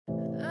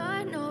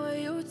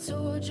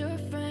told your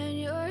friend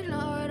you're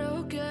not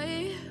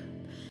okay.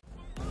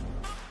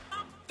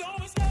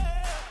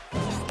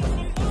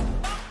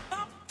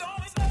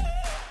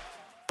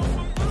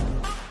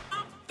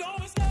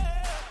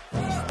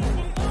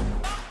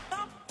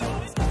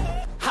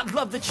 I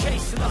love the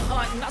chase and the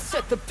hunt, and I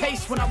set the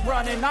pace when I'm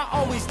running. I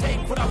always take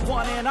what I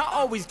want and I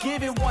always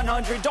give it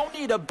 100. Don't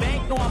need a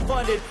bank, no I'm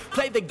funded.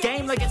 Play the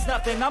game like it's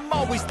nothing. I'm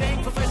always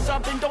thankful for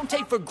something. Don't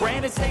take for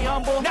granted, stay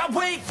humble. Now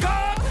wake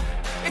up!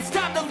 It's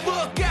time to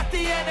look at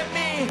the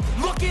enemy.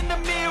 Look in the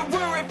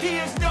mirror if he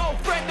is no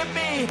friend to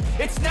me.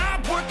 It's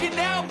not working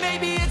out,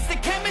 maybe it's the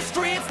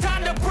chemistry. It's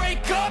time to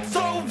break up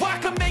so I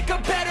can make a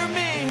better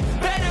me.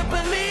 Better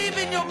believe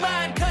in your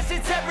mind, cause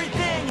it's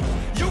everything.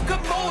 You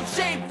can mold,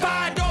 shape,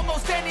 find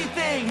almost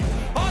anything.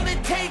 All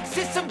it takes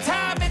is some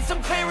time and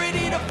some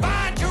clarity to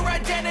find your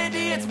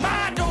identity. It's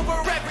mind over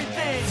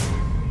everything.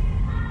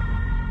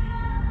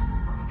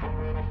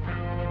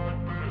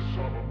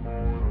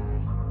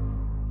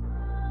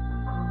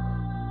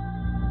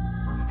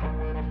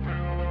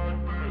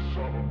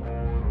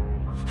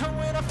 And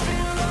when I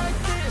feel like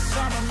this,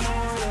 I'm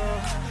immortal.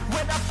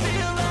 When I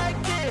feel like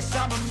this,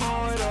 I'm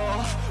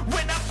immortal.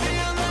 When I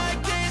feel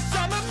like this,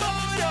 I'm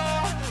immortal.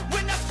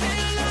 When I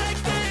feel like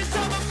this,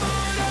 I'm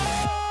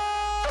immortal.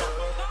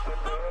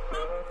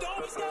 Don't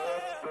be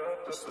scared.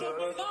 Just step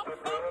it up.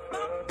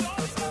 Don't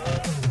be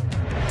scared.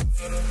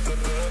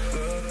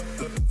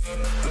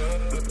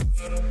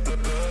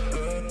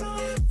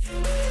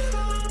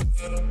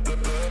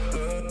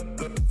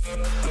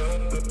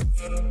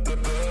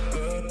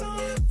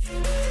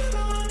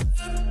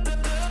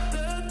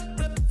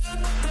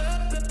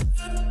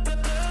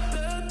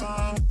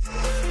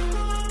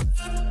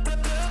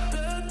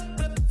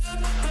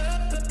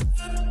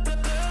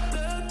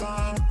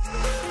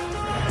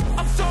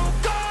 I'm so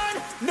gone,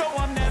 no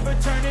I'm never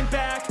turning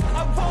back.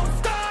 I won't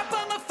stop,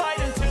 I'ma fight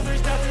until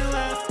there's nothing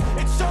left.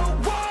 It's so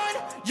on,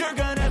 you're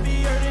gonna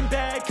be hurting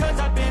bad. Cause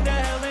I've been to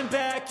hell and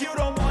back. You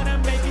don't wanna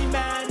make me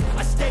mad.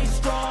 I stay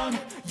strong,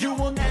 you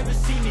will never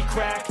see me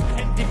crack.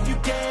 And if you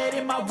get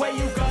in my way,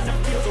 you're gonna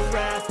feel the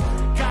wrath.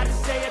 Gotta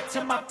say it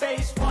to my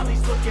face while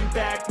he's looking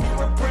back.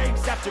 Mirror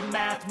breaks after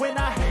math. When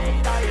I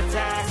hate, I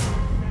attack.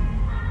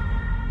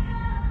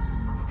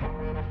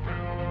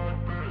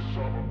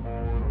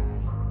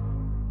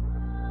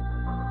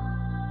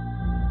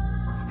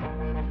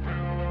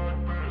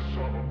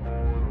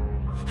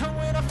 And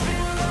when I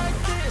feel like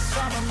this,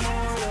 I'm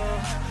immortal.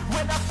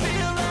 When I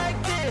feel like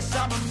this,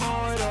 I'm immortal.